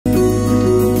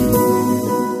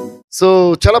So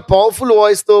చాలా powerful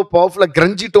వాయిస్తో powerful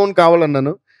గ్రంజీ tone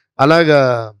కావాలన్నాను. అలాగా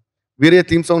Veeraiah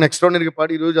theme song ఎక్స్ట్రాడినరీగా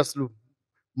పాడి ఈరోజు అసలు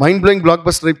మైండ్ బ్లోయింగ్ బ్లాక్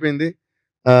బస్టర్ అయిపోయింది,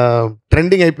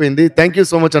 ట్రెండింగ్ అయిపోయింది. Thank you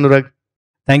so much Anurag.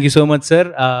 Thank you so much, sir.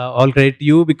 All credit to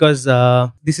you because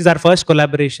this is our first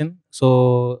collaboration. So,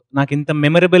 నాకు ఇంత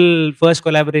memorable first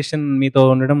collaboration మీతో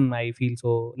ఉండడం I feel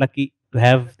so lucky to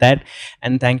have that.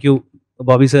 And thank you,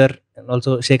 Bobby sir, and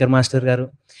also Shekhar master garu.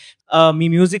 Me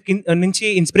music నుంచి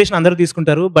inspiration అందరూ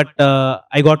తీసుకుంటారు, but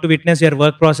I got to witness your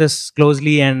work process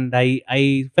closely and I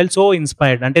full so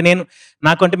inspired. అంటే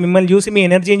నాకు అంటే మిమ్మల్ని చూసి మీ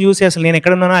ఎనర్జీని చూసి అసలు నేను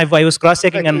ఎక్కడ ఉన్నానో ఐ వాస్ క్రాస్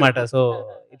చెకింగ్ అనమాట. So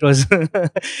it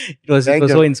was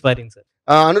so inspiring sir.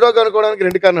 Anurag అనుకోవడానికి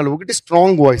 2 కారణాలు. ఒకటి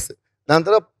స్ట్రాంగ్ వాయిస్, దాని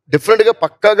తర్వాత డిఫరెంట్గా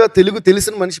పక్కాగా తెలుగు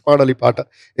తెలిసిన మనిషి పాడాలి ఈ పాట.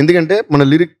 ఎందుకంటే మన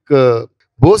లిరిక్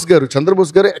బోస్ గారు,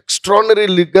 చంద్రబోస్ గారు ఎక్స్ట్రాడినరీ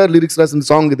లిరిక్స్ రాసిన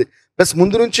సాంగ్ ఇది. ప్లస్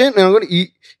ముందు నుంచే నేను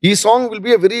ఈ song will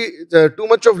be very too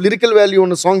much of lyrical value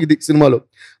ఉన్న సాంగ్ ఇది సినిమాలో.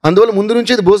 అందువల్ల ముందు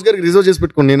నుంచి ఇది బోస్ గారికి రిజర్వ్ చేసి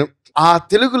పెట్టుకుని నేను ఆ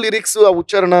తెలుగు లిరిక్స్, ఆ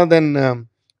ఉచ్చారణ, దెన్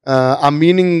ఆ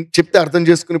మీనింగ్ చెప్తే అర్థం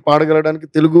చేసుకుని పాడగలడానికి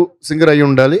తెలుగు సింగర్ అయి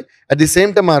ఉండాలి. అట్ ది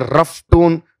సేమ్ టైం ఆ రఫ్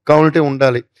టోన్ కావాలంటే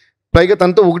ఉండాలి. పైగా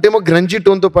తనతో ఒకటేమో గ్రంజీ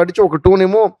టోన్తో పాడించి, ఒక టోన్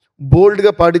ఏమో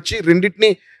బోల్డ్గా పాడించి, రెండింటిని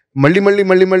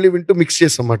మళ్ళీ వింటూ మిక్స్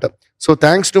చేస్తాం అన్నమాట. So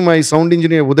thanks to my sound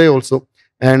engineer Uday also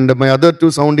and my other 2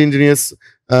 sound engineers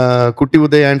కుట్టి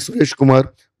ఉదయ్ అండ్ సురేష్ కుమార్.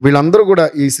 వీళ్ళందరూ కూడా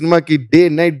ఈ సినిమాకి డే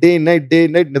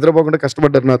నైట్ నిద్రపోకుండా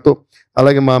కష్టపడ్డారు నాతో.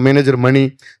 అలాగే మా మేనేజర్ మణి.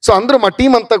 సో అందరూ మా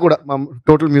టీం అంతా కూడా, మా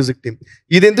టోటల్ మ్యూజిక్ టీం.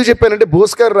 ఇది ఎందుకు చెప్పానంటే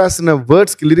బోస్ గారు రాసిన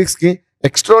వర్డ్స్కి, లిరిక్స్కి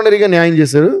ఎక్స్ట్రాడినరీగా న్యాయం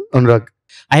చేశారు Anurag.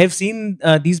 I have seen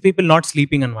these people not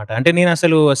sleeping అనమాట. అంటే నేను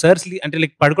అసలు సార్ అంటే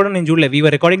లైక్ పడుకోవడం నేను చూడలేదు. We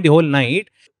were recording the whole night.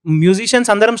 Musicians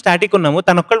అందరం స్టాటిక్ ఉన్నాము,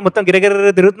 తన ఒక్కళ్ళు మొత్తం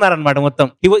గిరగిర తిరుగుతున్నారు అనమాట. మొత్తం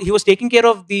he was taking care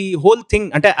of the whole thing,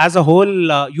 అంటే యాజ్ అ హోల్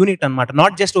యూనిట్ అనమాట.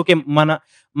 నాట్ జస్ట్ ఓకే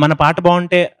మన పాట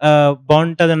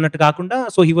బాగుంటది అన్నట్టు కాకుండా.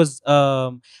 సో హీ వాజ్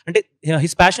అంటే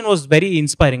his passion was very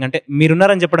inspiring. అంటే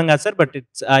మీరున్నారని చెప్పడం కాదు sir, but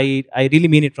it's I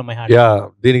really mean it from my heart.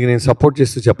 దీనికి నేను సపోర్ట్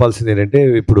చేస్తూ చెప్పాల్సింది ఏంటంటే,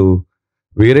 ఇప్పుడు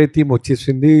వేరే థీమ్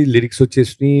వచ్చేసింది, లిరిక్స్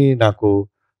వచ్చేసినాయి, నాకు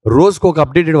రోజుకు ఒక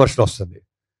అప్డేటెడ్ వర్షన్ వస్తుంది.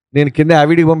 నేను కింద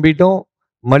యావిడికి పంపించడం,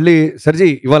 మళ్ళీ సర్జీ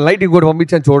ఇవాళ నైట్ ఇంకోటి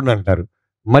పంపించాను చూడండి అంటారు.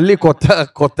 మళ్ళీ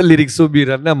కొత్త లిరిక్స్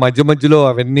మీరన్న మధ్యలో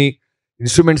అవన్నీ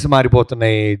ఇన్స్ట్రుమెంట్స్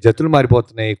మారిపోతున్నాయి, జతులు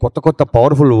మారిపోతున్నాయి, కొత్త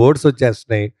పవర్ఫుల్ వర్డ్స్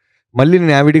వచ్చేస్తున్నాయి. మళ్ళీ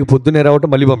నేను యావిడికి పొద్దున్నే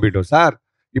రావటం, మళ్ళీ పంపించడం. సార్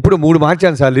ఇప్పుడు 3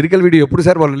 మార్చాను సార్, లిరికల్ వీడియో ఎప్పుడు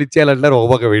సార్ వాళ్ళు రిలీజ్ చేయాలంటారు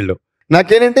ఒక వీళ్ళు.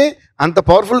 నాకేంటంటే అంత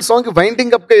పవర్ఫుల్ సాంగ్కి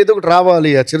వైండింగ్ అప్గా ఏదో ఒకటి రావాలి.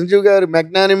 ఆ చిరంజీవి గారి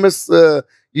మ్యాగ్నానిమస్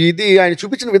ఇది ఆయన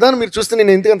చూపించిన విధానం మీరు చూస్తే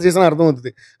నేను ఎందుకు అంత చేసినా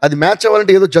అర్థమవుతుంది. అది మ్యాచ్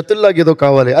అవ్వాలంటే ఏదో జతుల్లాగా ఏదో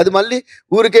కావాలి. అది మళ్ళీ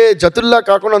ఊరికే జతుల్లా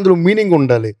కాకుండా అందులో మీనింగ్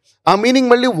ఉండాలి. ఆ మీనింగ్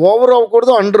మళ్ళీ ఓవర్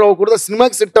అవ్వకూడదు, అండర్ అవ్వకూడదు. ఆ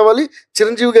సినిమాకి సెట్ అవ్వాలి,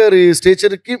 చిరంజీవి గారి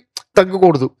స్టేచర్కి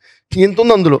తగ్గకూడదు. ఇంత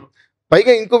ఉంది అందులో.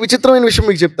 పైగా ఇంకో విచిత్రమైన విషయం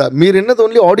మీకు చెప్తా. మీరు విన్నది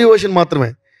ఓన్లీ ఆడియో వర్షన్ మాత్రమే.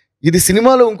 ఇది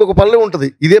సినిమాలో ఇంకొక పల్లె ఉంటుంది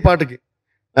ఇదే పాటకి,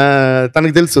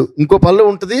 తనకు తెలుసు. ఇంకో పల్లె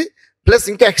ఉంటుంది, ప్లస్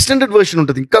ఇంకా ఎక్స్టెండెడ్ వర్షన్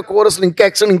ఉంటుంది, ఇంకా కోరస్లు, ఇంకా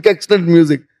ఎక్స్టెండెడ్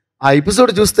మ్యూజిక్. ఆ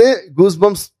ఎపిసోడ్ చూస్తే గూస్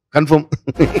బంప్స్ కన్ఫర్మ్.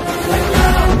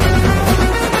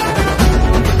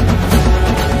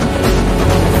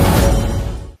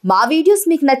 మా వీడియోస్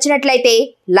మీకు నచ్చినట్లయితే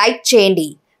లైక్ చేయండి,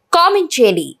 కామెంట్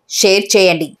చేయండి, షేర్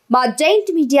చేయండి. మా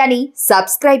జైంట్ మీడియాని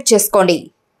సబ్స్క్రైబ్ చేసుకోండి.